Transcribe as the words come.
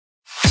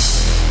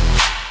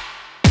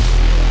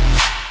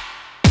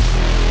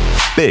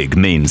Big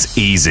means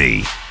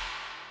easy.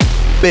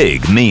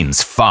 Big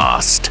means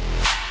fast.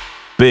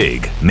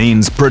 Big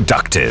means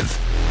productive.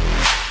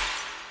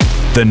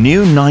 The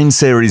new 9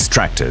 Series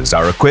tractors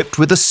are equipped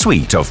with a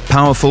suite of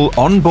powerful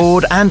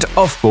onboard and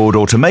offboard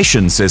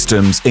automation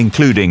systems,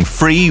 including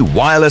free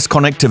wireless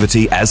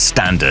connectivity as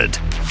standard.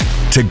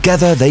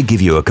 Together, they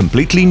give you a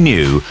completely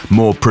new,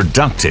 more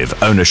productive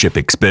ownership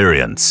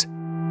experience.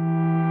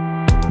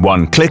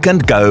 One click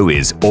and go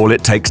is all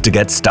it takes to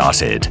get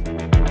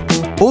started.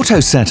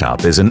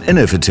 AutoSetup is an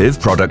innovative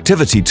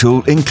productivity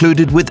tool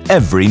included with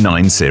every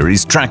 9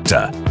 Series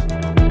tractor.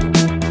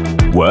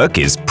 Work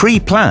is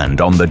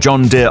pre-planned on the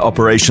John Deere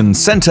Operations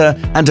Center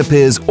and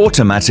appears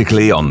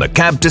automatically on the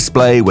cab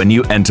display when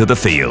you enter the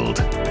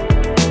field.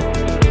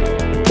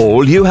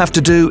 All you have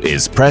to do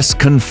is press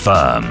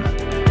Confirm.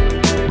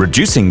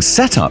 Reducing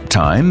setup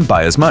time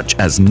by as much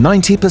as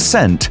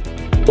 90%,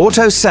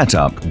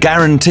 AutoSetup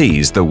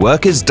guarantees the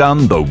work is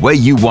done the way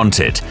you want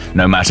it,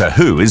 no matter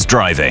who is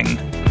driving.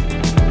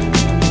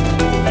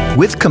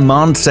 With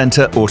Command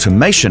Center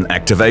Automation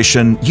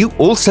activation, you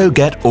also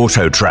get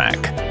AutoTrac,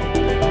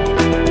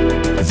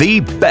 the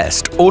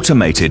best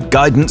automated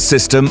guidance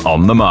system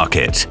on the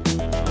market,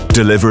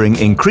 delivering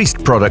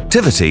increased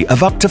productivity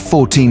of up to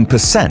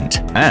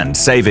 14% and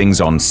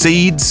savings on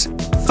seeds,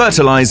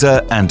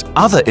 fertilizer and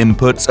other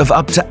inputs of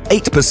up to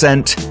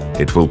 8%.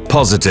 It will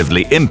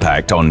positively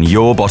impact on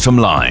your bottom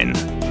line.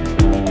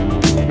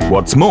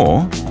 What's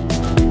more,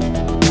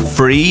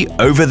 free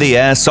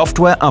over-the-air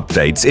software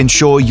updates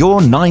ensure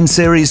your 9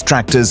 Series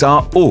tractors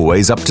are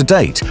always up to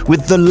date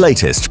with the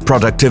latest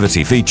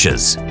productivity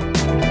features.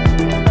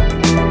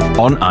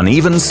 On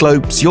uneven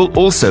slopes, you'll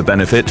also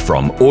benefit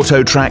from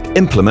AutoTrac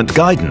Implement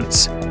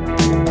Guidance.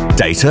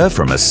 Data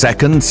from a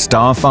second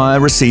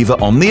Starfire receiver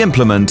on the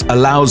implement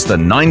allows the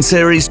 9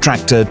 Series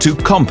tractor to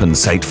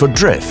compensate for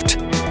drift,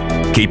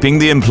 keeping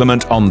the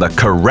implement on the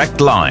correct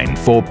line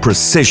for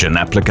precision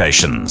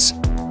applications.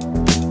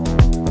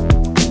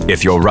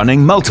 If you're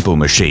running multiple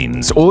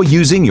machines or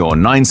using your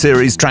 9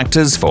 Series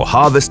tractors for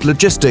harvest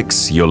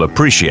logistics, you'll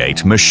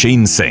appreciate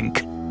Machine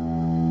Sync.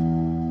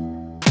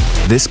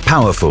 This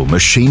powerful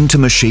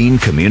machine-to-machine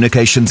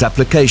communications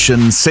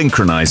application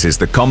synchronizes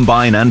the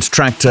combine and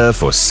tractor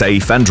for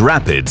safe and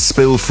rapid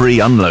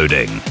spill-free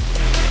unloading.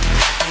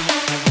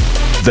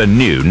 The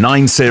new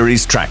 9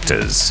 Series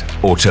tractors,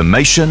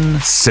 automation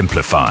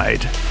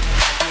simplified.